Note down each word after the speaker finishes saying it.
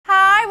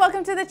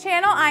welcome to the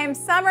channel. I am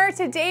Summer.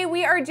 Today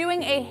we are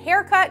doing a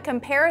haircut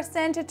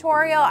comparison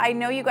tutorial. I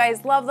know you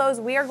guys love those.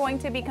 We are going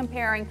to be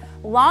comparing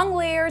long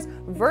layers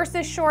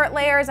versus short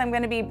layers. I'm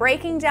going to be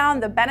breaking down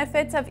the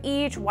benefits of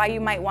each, why you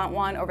might want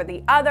one over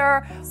the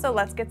other. So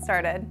let's get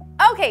started.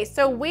 Okay,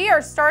 so we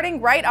are starting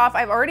right off.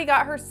 I've already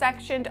got her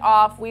sectioned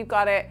off. We've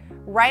got it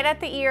right at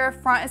the ear,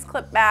 front is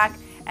clipped back.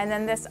 And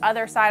then this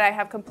other side I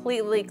have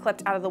completely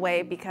clipped out of the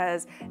way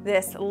because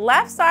this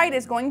left side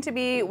is going to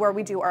be where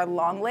we do our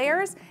long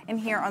layers. And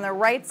here on the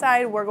right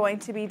side, we're going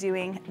to be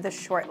doing the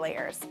short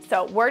layers.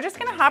 So we're just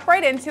gonna hop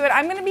right into it.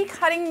 I'm gonna be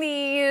cutting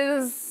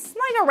these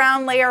like a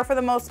round layer for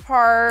the most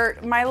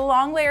part. My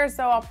long layers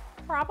though, I'll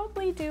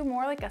probably do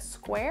more like a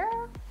square.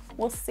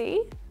 We'll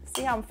see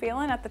how I'm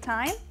feeling at the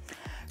time.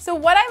 So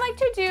what I like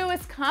to do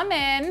is come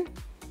in,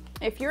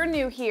 if you're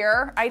new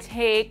here, I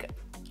take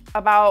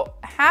about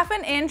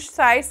 1/2 inch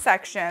size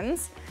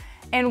sections.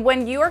 And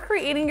when you are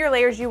creating your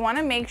layers, you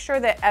wanna make sure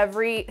that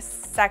every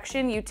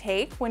section you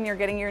take when you're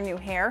getting your new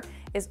hair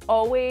is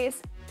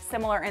always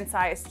similar in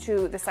size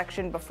to the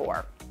section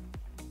before.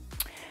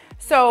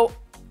 So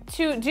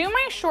to do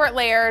my short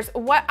layers,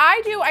 what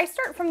I do, I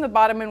start from the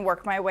bottom and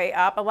work my way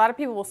up. A lot of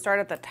people will start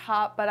at the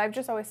top, but I've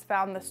just always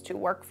found this to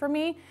work for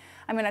me.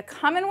 I'm gonna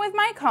come in with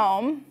my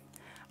comb.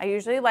 I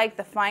usually like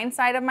the fine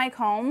side of my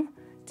comb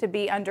to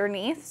be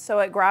underneath so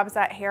it grabs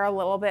that hair a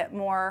little bit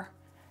more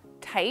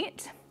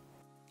tight.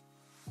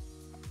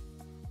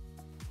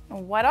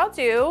 And what I'll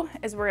do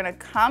is we're gonna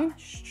come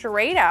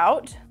straight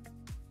out.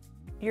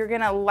 You're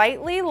gonna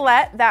lightly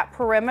let that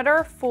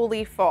perimeter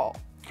fully full.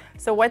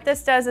 So what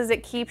this does is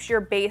it keeps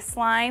your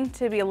baseline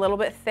to be a little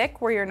bit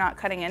thick where you're not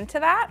cutting into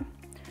that.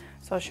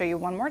 So I'll show you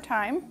one more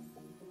time.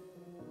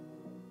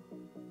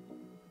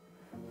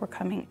 We're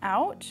coming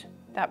out,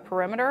 that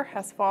perimeter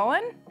has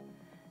fallen,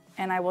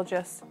 and I will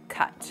just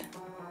cut.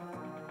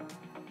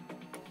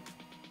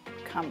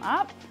 Come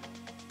up.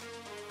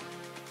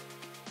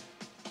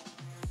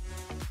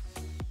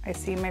 I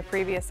see my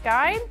previous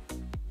guide.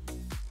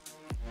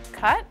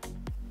 Cut.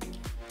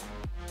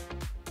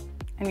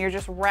 And you're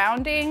just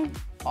rounding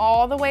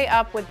all the way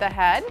up with the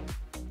head.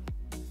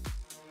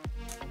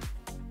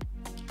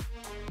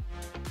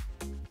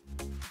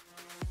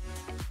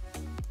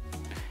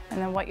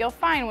 And then what you'll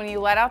find when you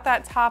let out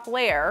that top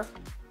layer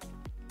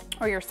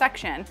or your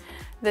section,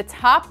 the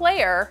top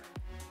layer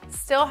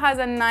still has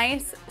a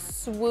nice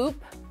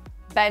swoop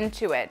bend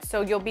to it. So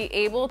you'll be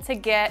able to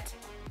get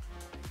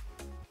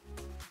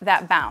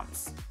that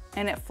bounce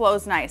and it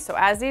flows nice. So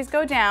as these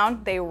go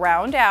down, they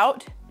round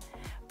out,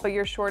 but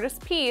your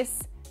shortest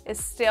piece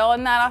is still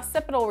in that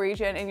occipital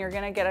region and you're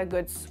gonna get a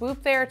good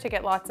swoop there to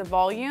get lots of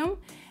volume.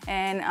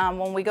 And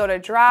when we go to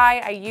dry,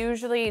 I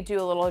usually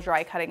do a little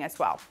dry cutting as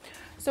well.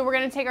 So we're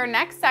gonna take our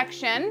next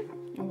section,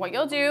 and what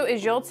you'll do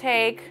is you'll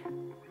take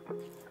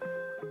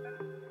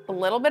a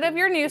little bit of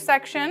your new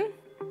section,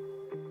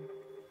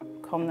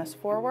 comb this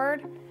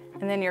forward,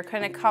 and then you're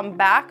gonna come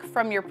back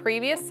from your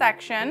previous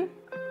section,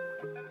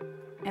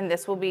 and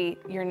this will be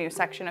your new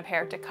section of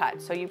hair to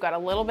cut. So you've got a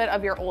little bit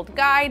of your old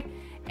guide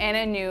and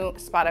a new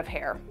spot of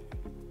hair.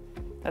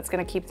 That's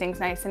gonna keep things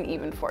nice and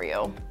even for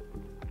you.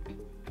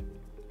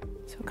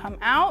 So come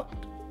out,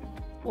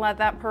 let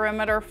that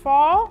perimeter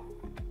fall,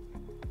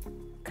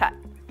 cut.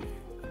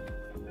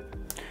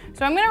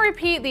 So I'm gonna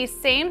repeat these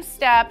same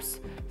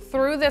steps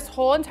through this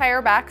whole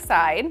entire back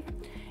side.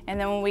 And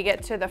then when we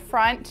get to the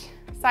front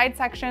side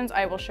sections,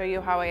 I will show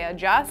you how I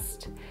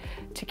adjust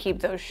to keep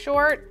those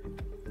short.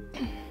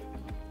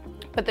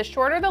 But the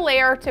shorter the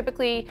layer,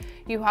 typically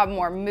you have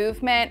more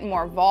movement,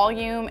 more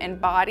volume and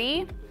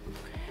body.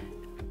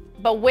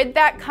 But with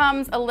that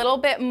comes a little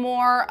bit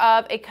more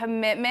of a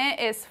commitment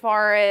as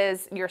far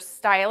as your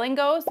styling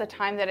goes, the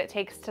time that it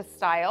takes to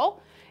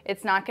style.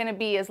 It's not gonna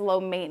be as low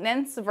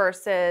maintenance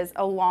versus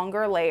a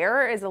longer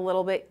layer is a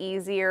little bit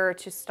easier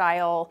to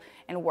style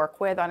and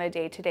work with on a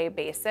day-to-day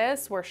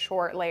basis, where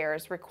short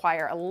layers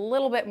require a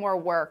little bit more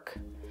work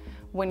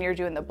when you're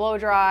doing the blow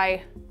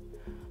dry,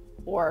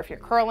 or if you're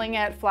curling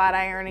it, flat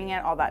ironing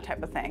it, all that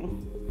type of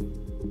thing.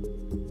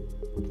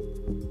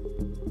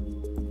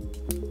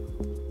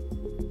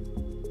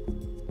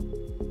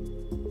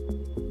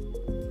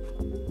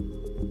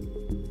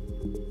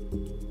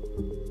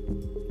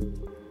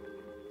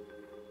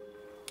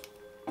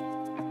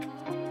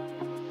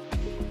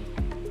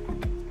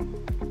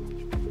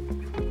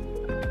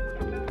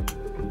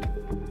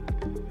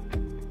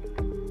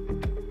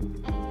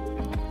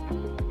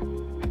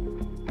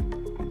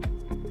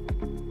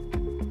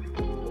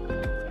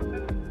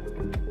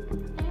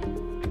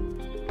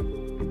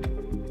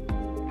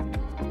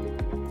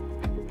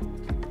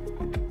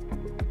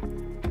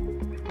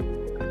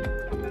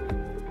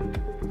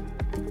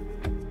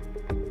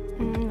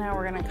 Now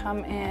we're gonna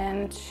come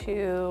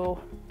into,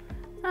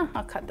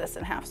 I'll cut this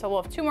in half. So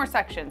we'll have 2 more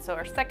sections. So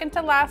our second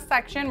to last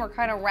section, we're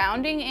kind of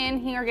rounding in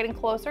here, getting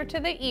closer to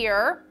the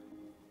ear.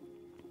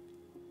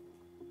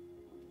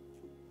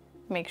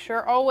 Make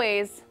sure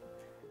always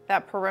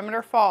that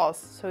perimeter falls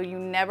so you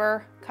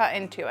never cut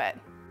into it.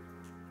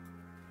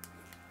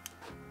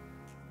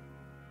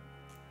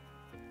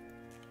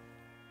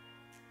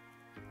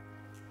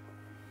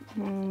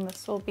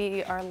 This will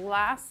be our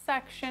last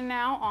section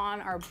now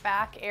on our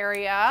back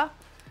area.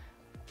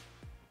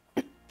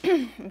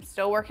 I'm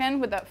still working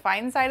with that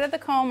fine side of the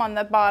comb on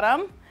the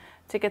bottom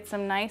to get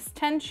some nice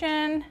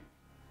tension.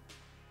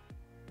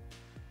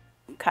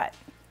 Cut.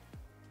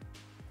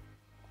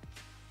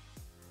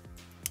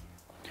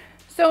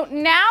 So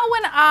now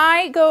when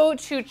I go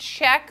to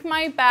check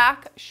my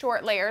back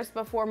short layers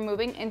before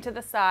moving into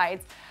the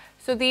sides,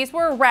 so these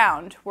were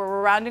round,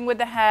 we're rounding with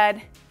the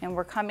head and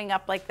we're coming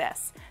up like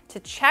this. To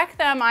check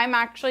them, I'm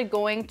actually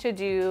going to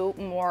do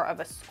more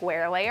of a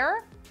square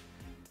layer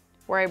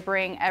where I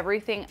bring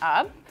everything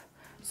up.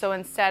 So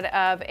instead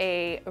of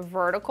a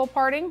vertical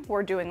parting,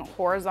 we're doing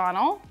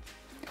horizontal.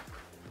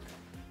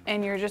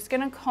 And you're just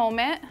gonna comb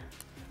it.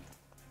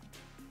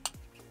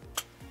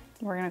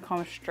 We're gonna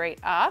comb straight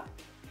up.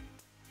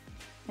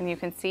 And you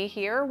can see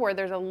here where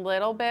there's a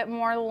little bit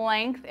more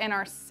length in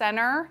our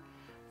center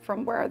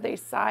from where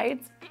these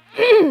sides,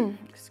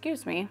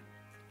 excuse me,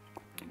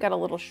 got a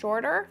little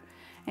shorter.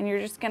 And you're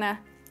just gonna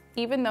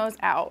even those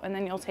out, and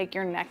then you'll take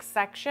your next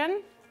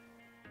section.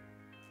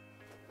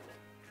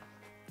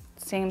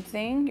 Same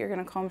thing, you're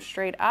gonna comb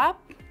straight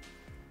up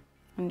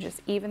and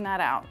just even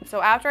that out.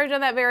 So after I've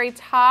done that very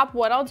top,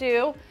 what I'll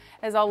do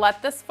is I'll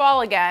let this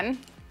fall again.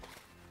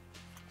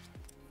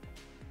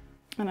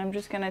 And I'm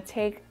just gonna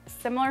take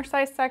similar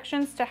size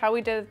sections to how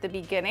we did at the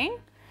beginning.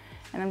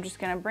 And I'm just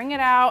gonna bring it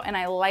out and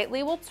I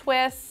lightly will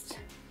twist,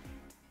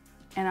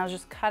 and I'll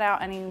just cut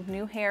out any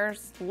new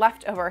hairs,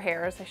 leftover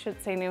hairs, I should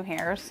say new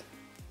hairs,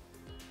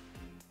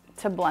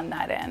 to blend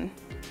that in.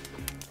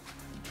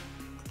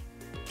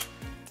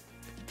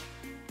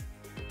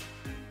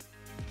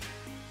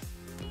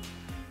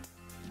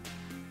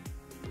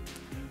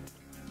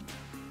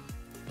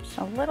 Just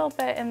a little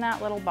bit in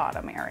that little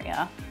bottom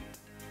area.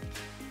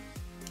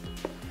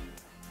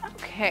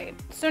 Okay,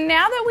 so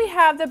now that we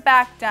have the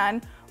back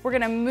done, we're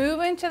gonna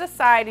move into the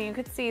side, and you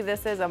can see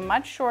this is a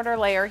much shorter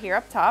layer here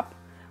up top.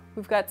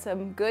 We've got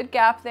some good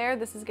gap there.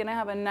 This is gonna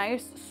have a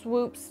nice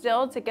swoop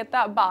still to get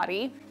that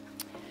body.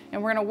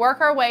 And we're gonna work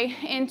our way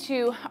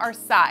into our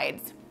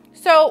sides.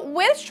 So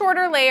with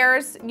shorter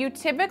layers, you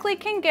typically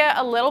can get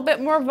a little bit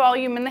more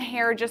volume in the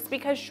hair just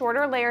because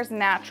shorter layers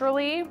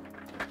naturally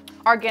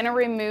are gonna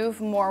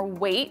remove more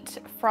weight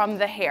from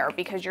the hair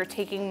because you're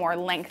taking more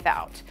length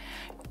out.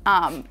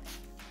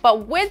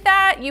 But with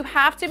that, you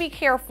have to be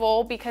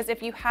careful because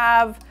if you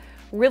have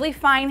really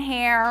fine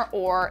hair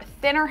or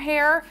thinner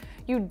hair,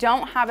 you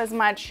don't have as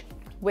much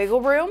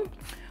wiggle room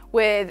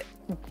with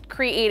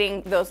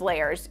creating those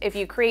layers. If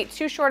you create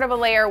too short of a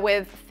layer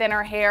with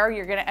thinner hair,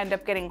 you're gonna end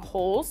up getting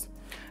holes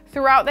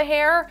throughout the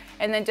hair.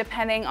 And then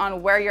depending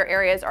on where your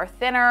areas are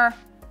thinner,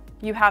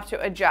 you have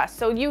to adjust.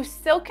 So you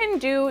still can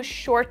do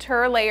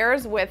shorter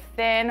layers with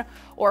thin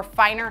or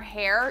finer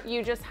hair.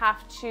 You just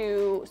have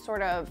to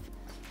sort of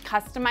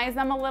customize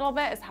them a little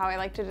bit is how I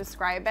like to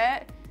describe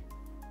it.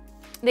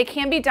 They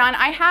can be done.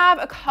 I have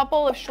a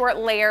couple of shorter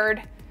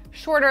layered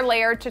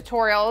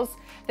tutorials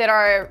that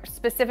are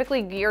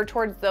specifically geared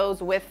towards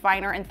those with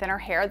finer and thinner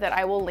hair that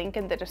I will link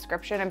in the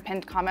description and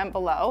pinned comment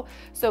below.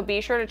 So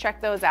be sure to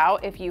check those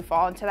out if you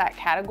fall into that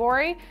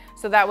category.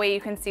 So that way you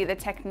can see the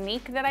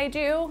technique that I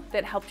do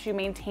that helps you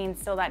maintain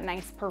still that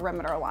nice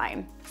perimeter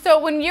line. So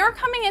when you're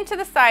coming into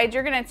the sides,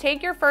 you're gonna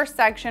take your first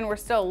section. We're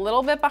still a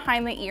little bit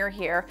behind the ear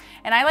here.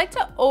 And I like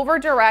to over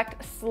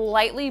direct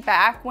slightly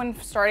back when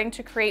starting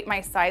to create my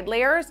side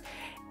layers.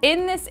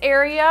 In this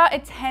area,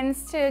 it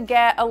tends to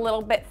get a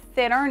little bit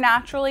thinner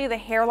naturally. The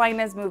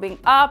hairline is moving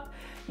up.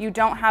 You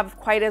don't have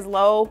quite as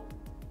low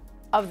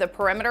of the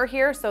perimeter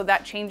here, so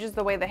that changes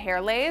the way the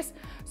hair lays.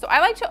 So I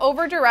like to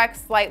over direct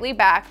slightly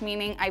back,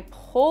 meaning I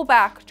pull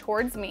back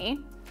towards me.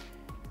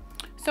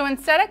 So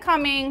instead of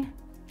coming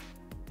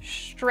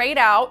straight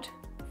out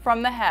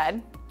from the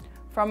head,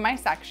 from my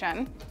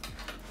section,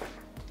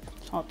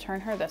 I'll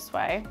turn her this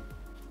way.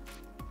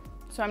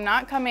 So I'm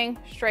not coming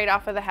straight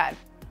off of the head.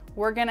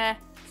 We're gonna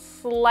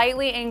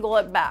slightly angle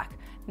it back.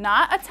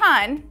 Not a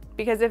ton,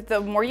 because if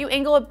the more you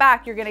angle it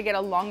back, you're gonna get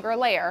a longer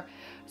layer.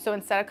 So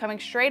instead of coming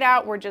straight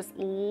out, we're just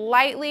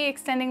lightly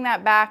extending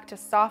that back to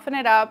soften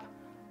it up.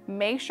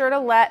 Make sure to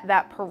let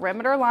that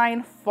perimeter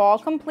line fall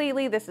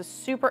completely. This is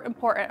super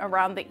important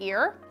around the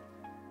ear.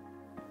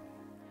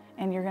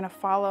 And you're gonna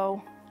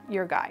follow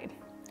your guide.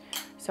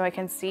 So I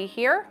can see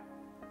here,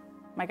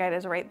 my guide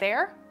is right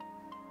there.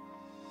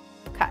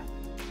 Cut.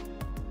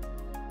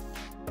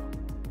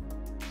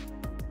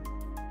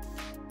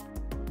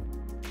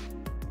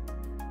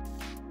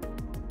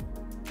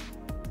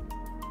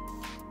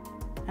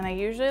 And I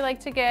usually like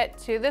to get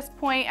to this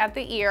point at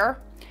the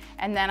ear,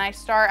 and then I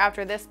start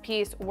after this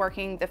piece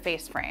working the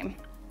face frame.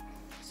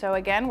 So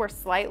again, we're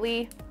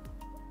slightly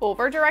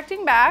over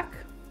directing back.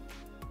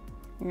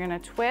 You're gonna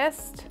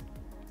twist,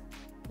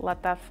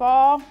 let that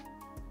fall,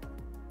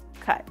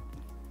 cut.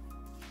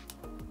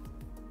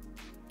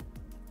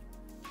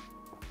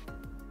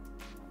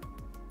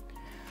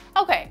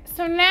 Okay,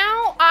 so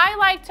now I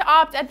like to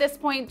opt at this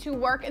point to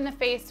work in the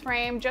face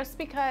frame just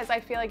because I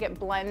feel like it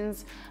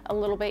blends a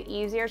little bit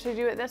easier to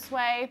do it this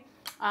way.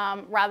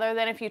 rather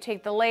than if you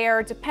take the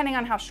layer, depending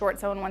on how short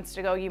someone wants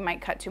to go, you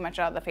might cut too much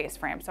out of the face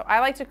frame. So I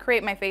like to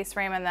create my face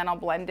frame and then I'll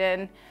blend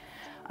in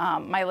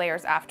my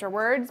layers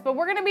afterwards. But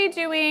we're gonna be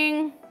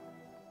doing,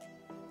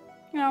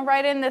 you know,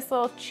 right in this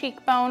little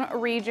cheekbone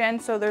region.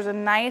 So there's a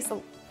nice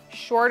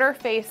shorter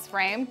face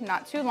frame,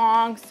 not too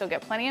long, still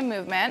get plenty of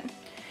movement.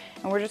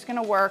 And we're just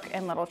gonna work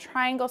in little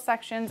triangle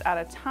sections at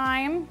a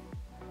time.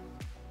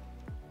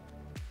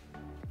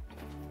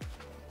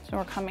 So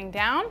we're coming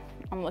down.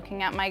 I'm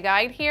looking at my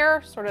guide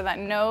here, sort of that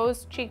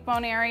nose,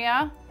 cheekbone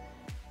area.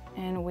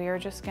 And we're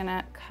just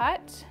gonna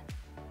cut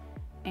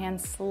and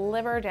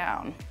sliver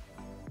down.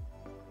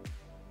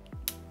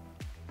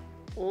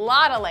 A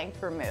lot of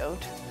length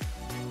removed.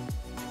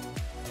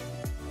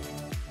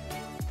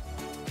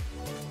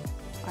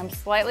 I'm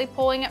slightly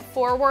pulling it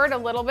forward a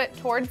little bit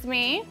towards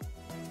me.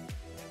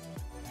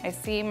 I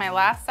see my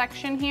last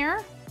section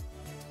here.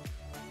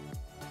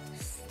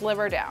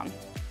 Sliver down.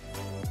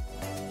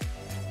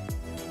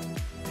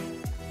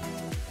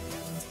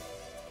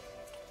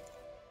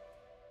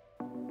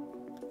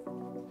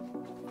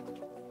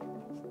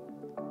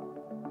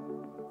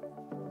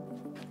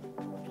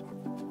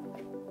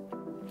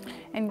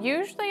 And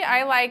usually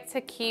I like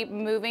to keep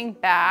moving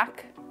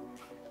back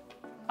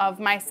of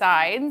my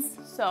sides.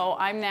 So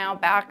I'm now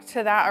back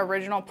to that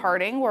original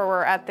parting where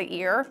we're at the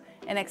ear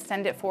and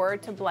extend it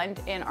forward to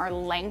blend in our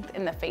length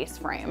in the face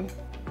frame.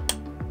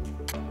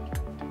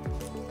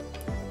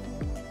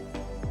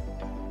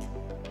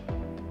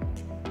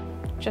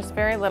 Just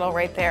very little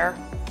right there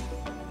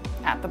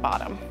at the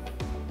bottom.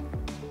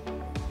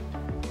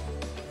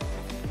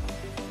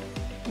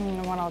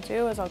 And what I'll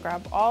do is I'll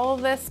grab all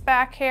of this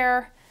back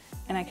hair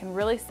and I can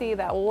really see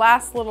that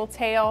last little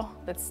tail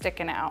that's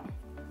sticking out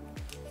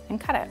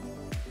and cut it.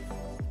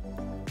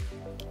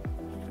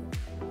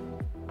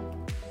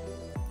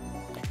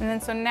 And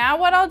then so now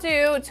what I'll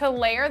do to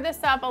layer this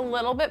up a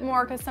little bit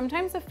more, because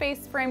sometimes the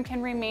face frame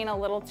can remain a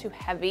little too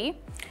heavy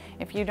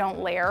if you don't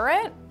layer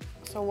it.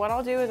 So what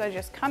I'll do is I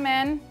just come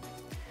in,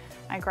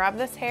 I grab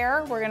this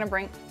hair, we're gonna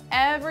bring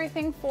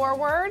everything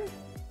forward,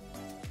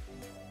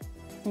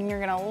 and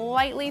you're gonna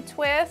lightly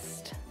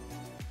twist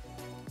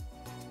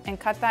and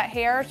cut that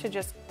hair to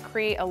just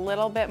create a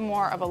little bit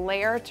more of a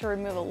layer to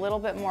remove a little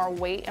bit more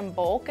weight and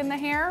bulk in the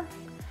hair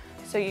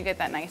so you get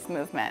that nice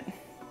movement.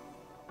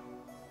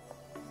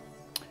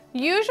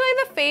 Usually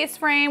the face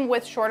frame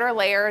with shorter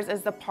layers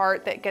is the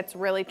part that gets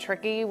really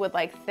tricky with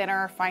like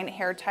thinner, fine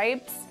hair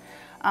types.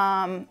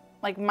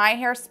 Like my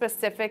hair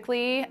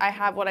specifically, I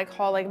have what I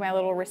call like my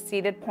little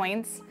receded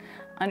points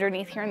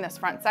underneath here in this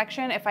front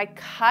section. If I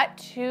cut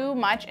too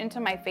much into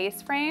my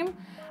face frame,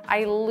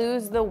 I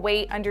lose the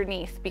weight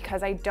underneath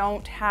because I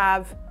don't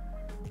have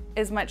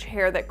as much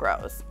hair that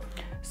grows.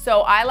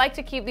 So I like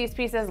to keep these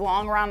pieces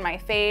long around my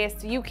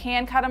face. You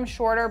can cut them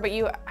shorter, but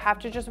you have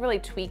to just really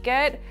tweak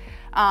it.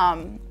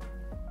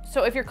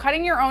 So if you're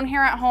cutting your own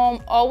hair at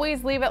home,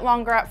 always leave it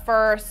longer at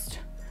first.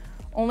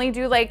 Only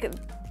do like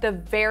the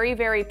very,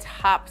 very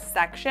top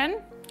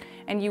section,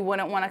 and you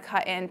wouldn't want to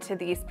cut into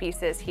these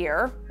pieces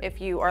here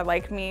if you are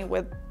like me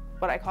with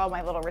what I call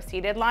my little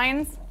receded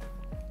lines.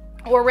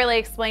 Or really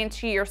explain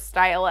to your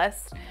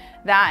stylist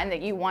that and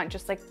that you want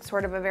just like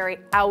sort of a very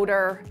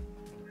outer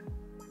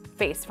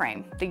face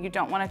frame, that you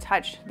don't want to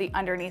touch the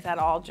underneath at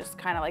all, just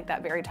kind of like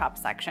that very top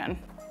section.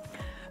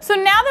 So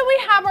now that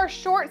we have our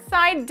short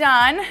side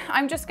done,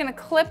 I'm just gonna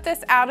clip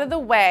this out of the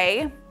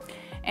way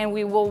and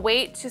we will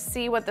wait to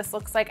see what this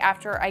looks like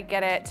after I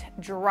get it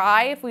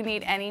dry, if we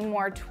need any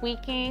more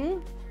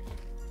tweaking.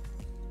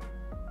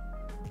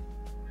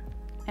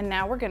 And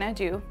now we're gonna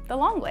do the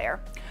long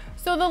layer.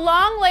 So the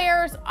long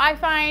layers I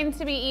find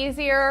to be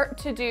easier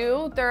to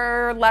do.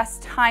 They're less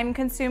time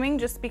consuming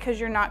just because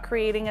you're not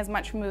creating as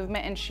much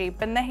movement and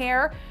shape in the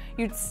hair.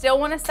 You'd still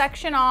want to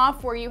section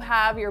off where you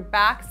have your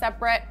back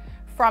separate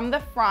from the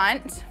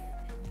front.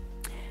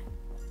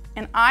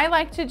 And I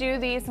like to do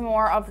these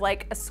more of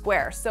like a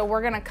square. So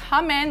we're gonna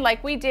come in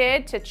like we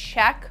did to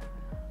check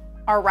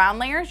our round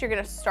layers. You're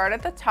gonna start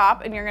at the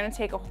top and you're gonna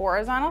take a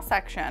horizontal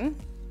section.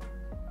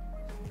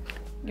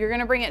 You're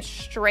gonna bring it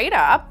straight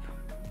up.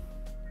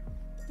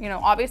 You know,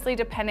 obviously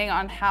depending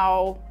on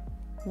how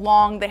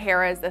long the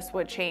hair is, this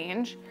would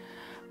change,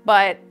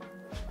 but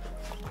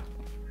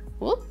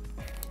whoop.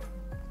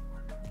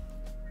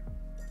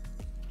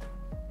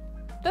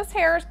 This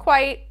hair is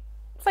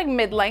it's like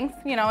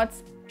mid-length, you know,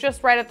 it's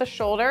just right at the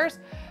shoulders.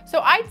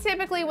 So I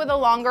typically, with a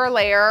longer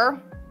layer,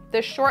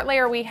 the short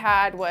layer we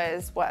had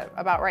was what,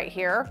 about right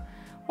here.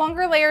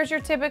 Longer layers,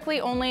 you're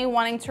typically only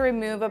wanting to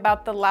remove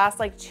about the last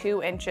like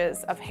 2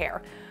 inches of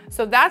hair.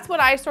 So that's what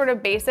I sort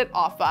of base it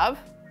off of.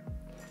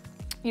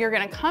 You're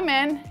gonna come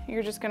in,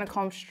 you're just gonna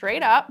comb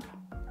straight up.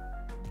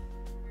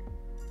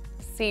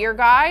 See your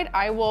guide,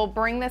 I will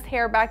bring this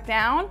hair back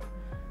down.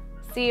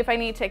 See if I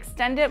need to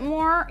extend it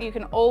more. You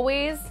can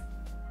always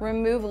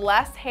remove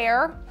less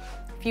hair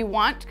if you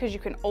want, because you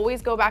can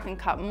always go back and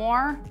cut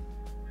more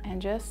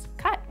and just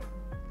cut.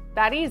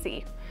 That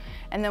easy.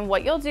 And then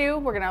what you'll do,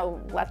 we're gonna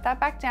let that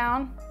back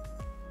down.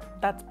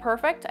 That's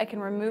perfect. I can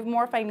remove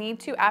more if I need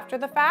to after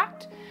the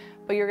fact,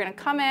 but you're gonna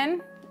come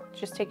in,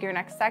 just take your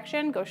next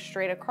section, go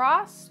straight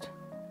across.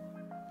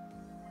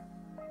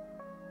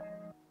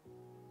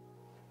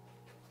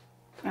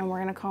 And we're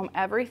gonna comb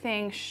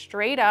everything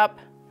straight up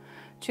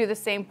to the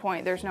same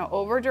point. There's no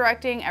over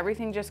directing,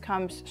 everything just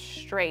comes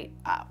straight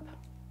up.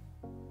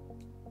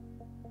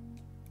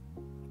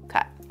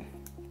 Cut.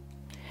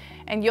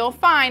 And you'll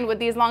find with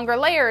these longer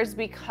layers,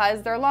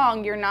 because they're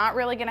long, you're not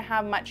really gonna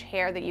have much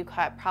hair that you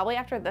cut. Probably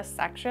after this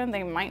section,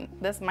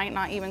 this might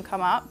not even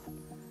come up.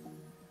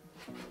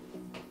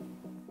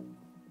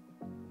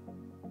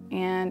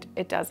 And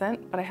it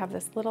doesn't, but I have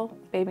this little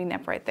baby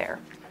nip right there.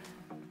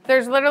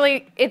 There's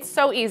literally, it's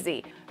so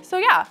easy. So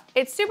yeah,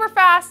 it's super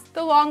fast,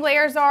 the long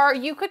layers are.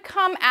 You could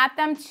come at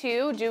them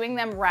too, doing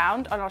them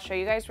round, and I'll show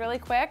you guys really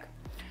quick.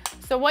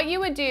 So what you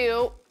would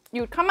do,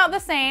 you would come out the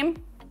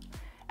same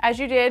as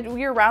you did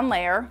your round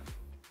layer.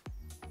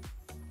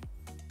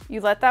 You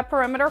let that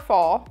perimeter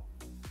fall.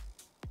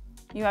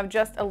 You have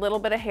just a little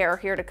bit of hair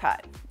here to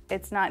cut.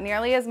 It's not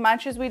nearly as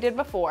much as we did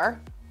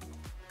before.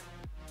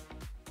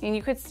 And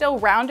you could still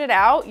round it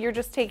out. You're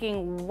just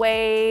taking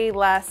way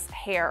less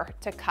hair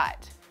to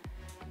cut.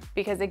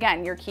 Because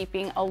again, you're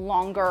keeping a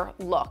longer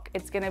look.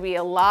 It's gonna be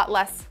a lot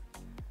less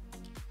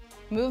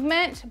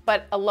movement,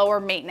 but a lower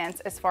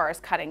maintenance as far as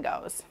cutting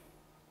goes.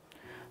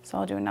 So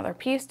I'll do another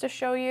piece to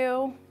show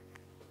you.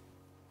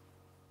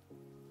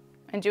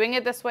 And doing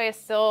it this way is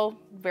still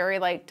very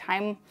like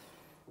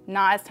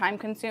not as time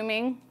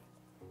consuming.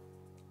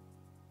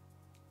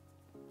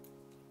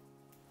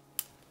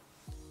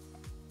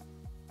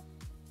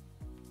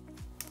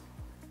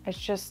 It's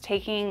just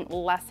taking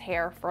less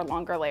hair for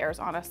longer layers,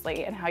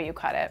 honestly, and how you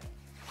cut it.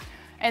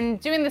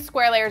 And doing the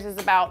square layers is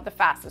about the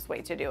fastest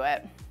way to do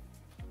it.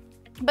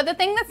 But the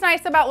thing that's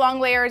nice about long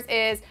layers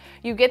is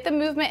you get the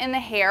movement in the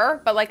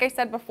hair, but like I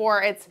said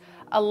before, it's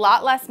a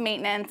lot less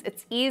maintenance.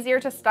 It's easier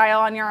to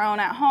style on your own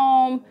at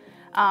home.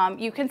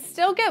 You can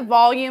still get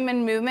volume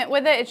and movement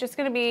with it. It's just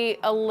gonna be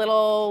a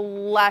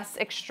little less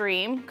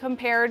extreme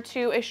compared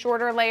to a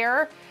shorter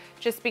layer,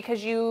 just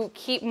because you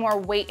keep more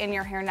weight in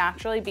your hair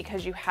naturally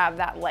because you have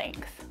that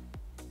length.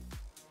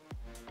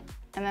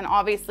 And then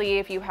obviously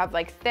if you have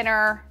like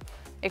thinner,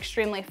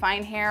 extremely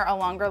fine hair, a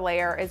longer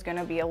layer is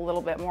gonna be a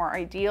little bit more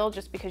ideal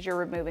just because you're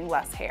removing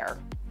less hair.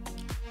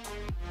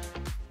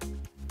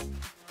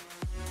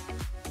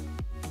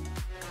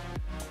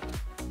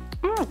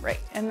 All right,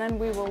 and then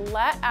we will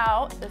let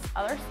out this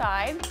other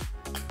side.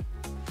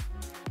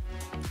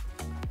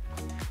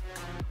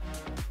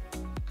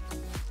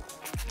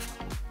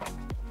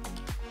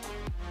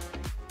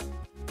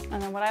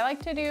 And then what I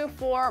like to do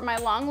for my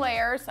long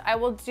layers, I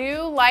will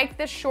do like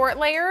the short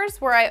layers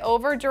where I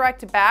over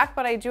direct back,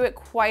 but I do it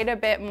quite a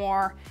bit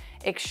more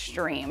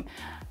extreme,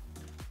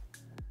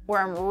 where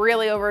I'm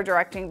really over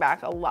directing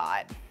back a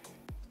lot.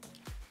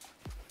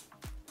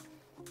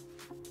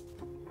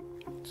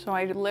 So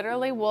I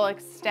literally will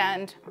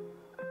extend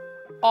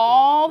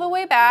all the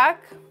way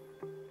back,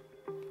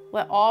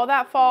 let all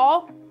that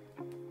fall,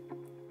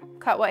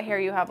 cut what hair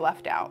you have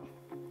left out.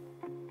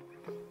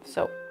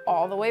 So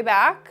all the way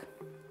back,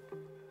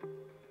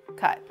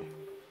 cut.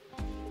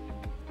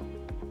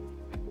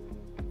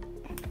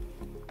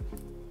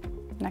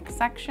 Next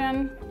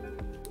section.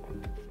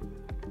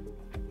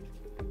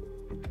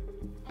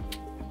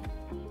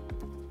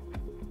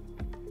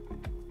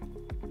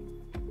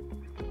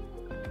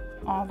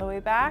 All the way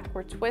back,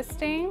 we're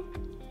twisting.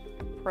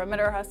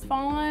 Perimeter has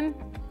fallen,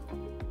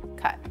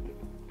 cut.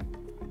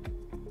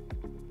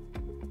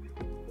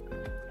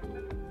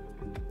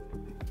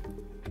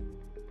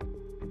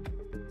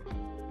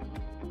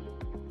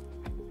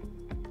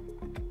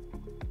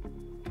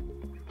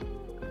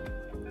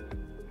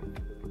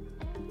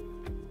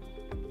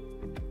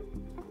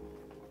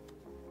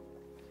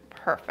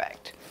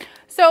 Perfect.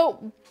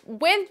 So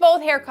with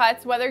both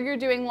haircuts, whether you're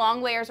doing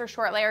long layers or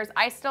short layers,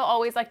 I still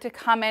always like to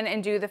come in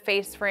and do the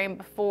face frame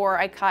before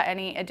I cut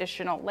any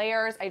additional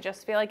layers. I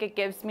just feel like it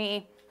gives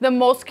me the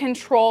most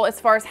control as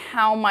far as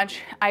how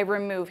much I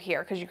remove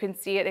here, because you can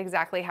see it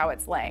exactly how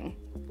it's laying.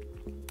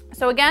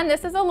 So again,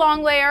 this is a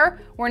long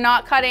layer. We're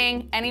not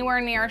cutting anywhere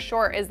near as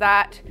short as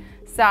that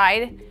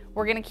side.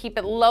 We're gonna keep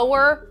it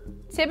lower,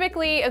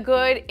 typically a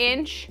good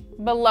inch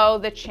below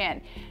the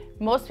chin.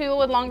 Most people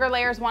with longer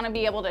layers want to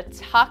be able to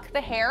tuck the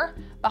hair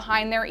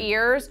behind their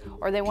ears,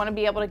 or they want to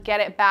be able to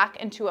get it back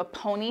into a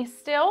pony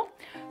still.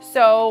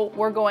 So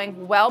we're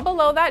going well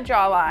below that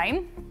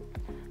jawline.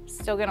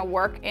 Still going to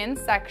work in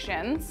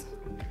sections.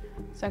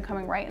 So I'm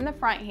coming right in the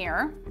front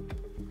here.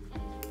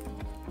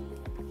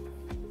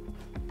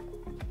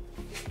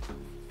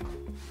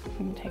 I'm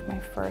going to take my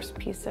first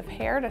piece of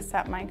hair to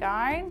set my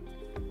guide.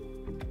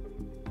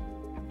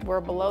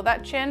 We're below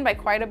that chin by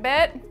quite a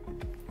bit.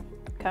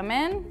 Come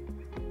in.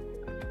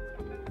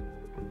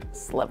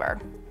 Sliver.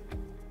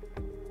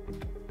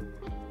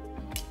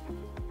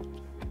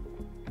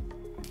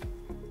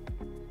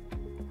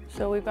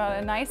 So we've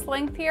got a nice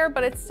length here,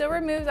 but it still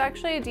removes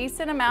actually a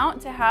decent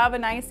amount to have a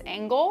nice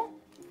angle.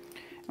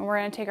 And we're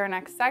going to take our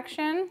next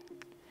section,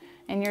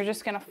 and you're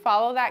just going to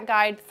follow that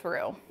guide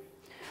through.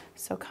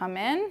 So come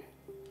in,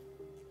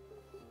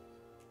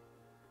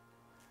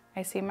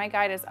 I see my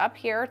guide is up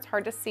here. It's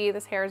hard to see,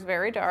 this hair is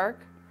very dark,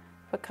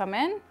 but come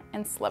in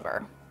and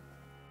sliver.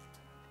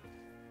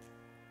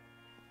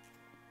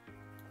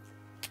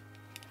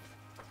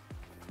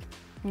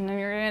 And then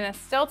you're gonna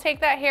still take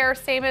that hair,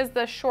 same as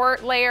the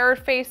short layered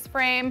face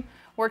frame,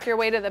 work your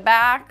way to the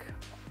back.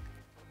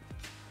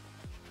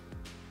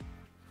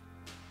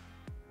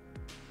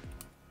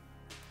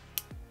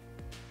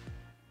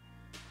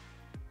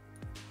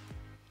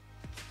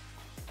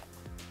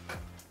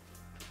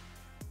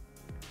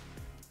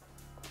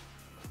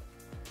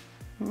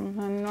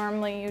 And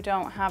normally you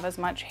don't have as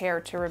much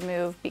hair to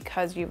remove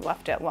because you've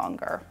left it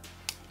longer.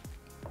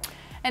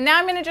 And now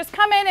I'm gonna just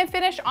come in and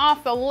finish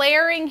off the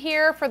layering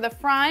here for the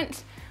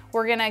front.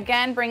 We're gonna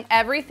again bring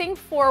everything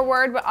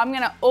forward, but I'm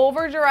gonna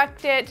over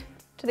direct it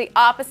to the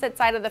opposite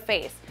side of the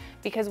face,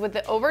 because with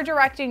the over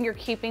directing, you're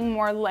keeping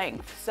more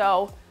length.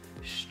 So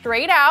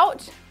straight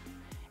out,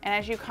 and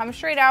as you come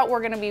straight out,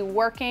 we're gonna be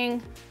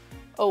working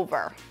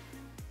over,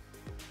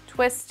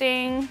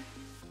 twisting,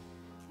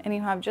 and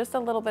you have just a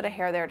little bit of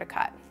hair there to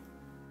cut.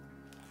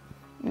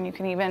 And you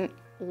can even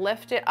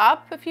lift it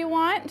up if you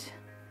want.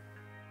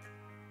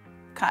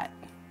 Cut.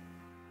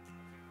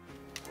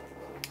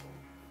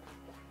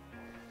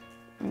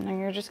 And then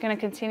you're just gonna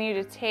continue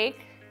to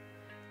take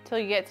till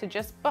you get to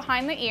just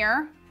behind the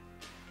ear.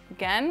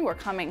 Again, we're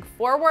coming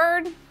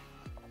forward,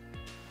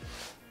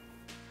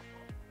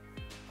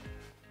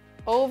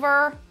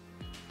 over,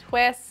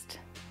 twist,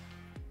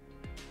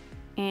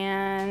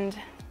 and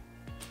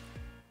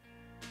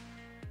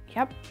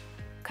yep,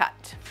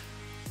 cut.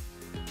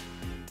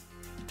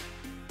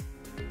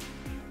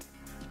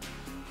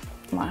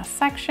 Last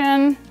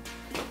section.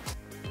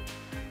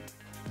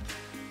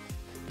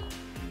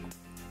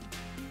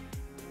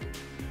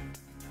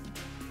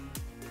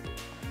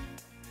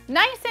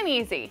 Nice and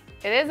easy.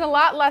 It is a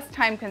lot less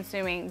time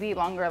consuming, the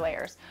longer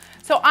layers.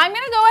 So I'm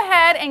gonna go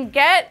ahead and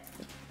get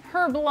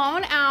her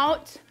blown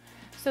out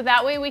so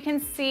that way we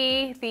can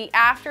see the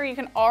after. You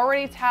can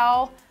already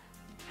tell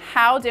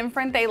how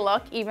different they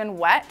look even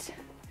wet.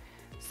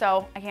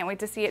 So I can't wait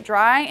to see it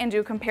dry and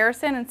do a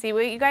comparison and see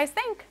what you guys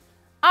think.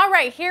 All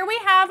right, here we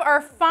have our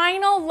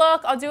final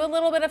look. I'll do a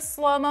little bit of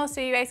slow-mo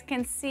so you guys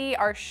can see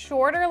our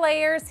shorter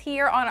layers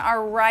here on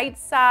our right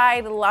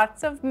side,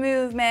 lots of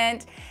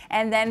movement.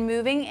 And then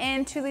moving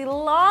into the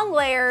long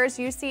layers,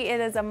 you see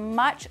it is a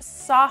much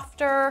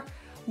softer,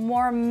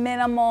 more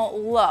minimal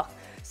look.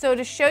 So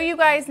to show you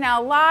guys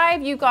now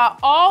live, you got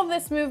all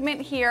this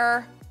movement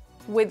here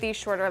with these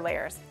shorter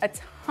layers, a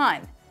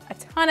ton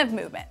of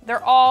movement.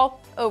 They're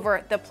all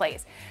over the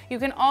place. You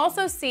can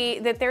also see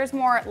that there's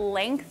more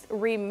length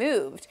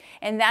removed,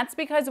 and that's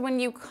because when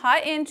you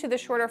cut into the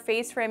shorter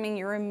face framing,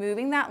 you're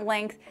removing that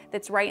length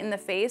that's right in the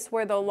face,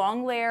 where the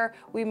long layer,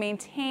 we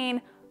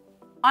maintain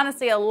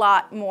honestly a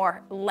lot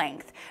more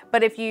length.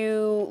 But if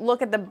you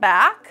look at the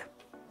back,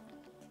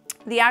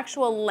 the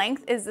actual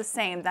length is the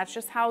same. That's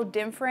just how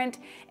different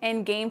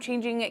and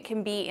game-changing it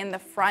can be in the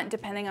front,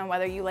 depending on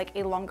whether you like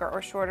a longer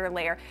or shorter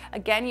layer.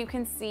 Again, you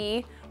can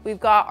see we've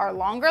got our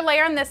longer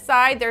layer on this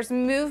side. There's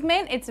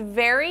movement. It's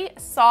very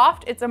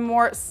soft. It's a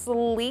more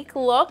sleek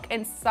look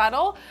and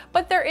subtle,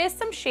 but there is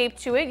some shape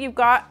to it. You've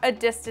got a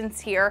distance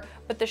here,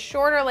 but the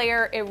shorter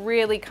layer, it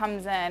really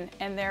comes in,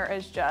 and there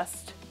is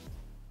just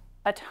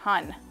a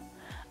ton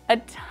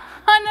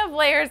of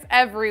layers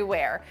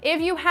everywhere.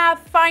 If you have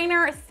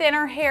finer,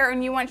 thinner hair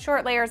and you want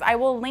short layers, I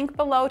will link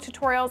below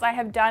tutorials I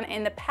have done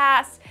in the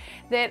past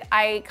that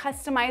I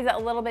customize it a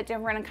little bit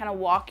different and kind of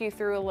walk you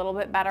through a little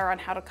bit better on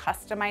how to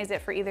customize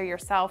it for either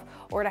yourself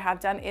or to have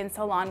done in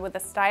salon with a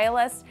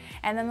stylist.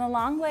 And then the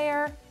long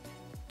layer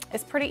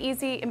is pretty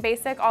easy and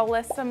basic. I'll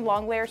list some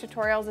long layer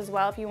tutorials as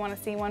well if you want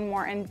to see one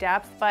more in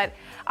depth, but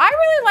I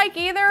really like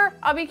either.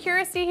 I'll be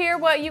curious to hear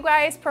what you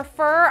guys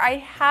prefer. I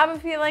have a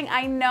feeling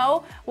I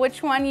know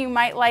which one you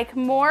might like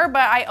more,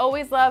 but I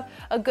always love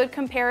a good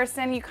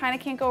comparison. You kind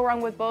of can't go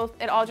wrong with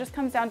both. It all just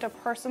comes down to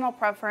personal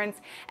preference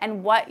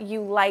and what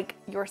you like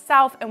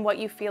yourself and what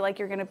you feel like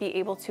you're going to be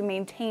able to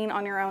maintain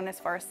on your own as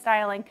far as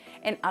styling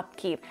and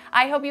upkeep.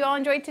 I hope you all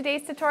enjoyed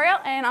today's tutorial,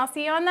 and I'll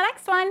see you on the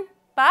next one.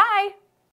 Bye.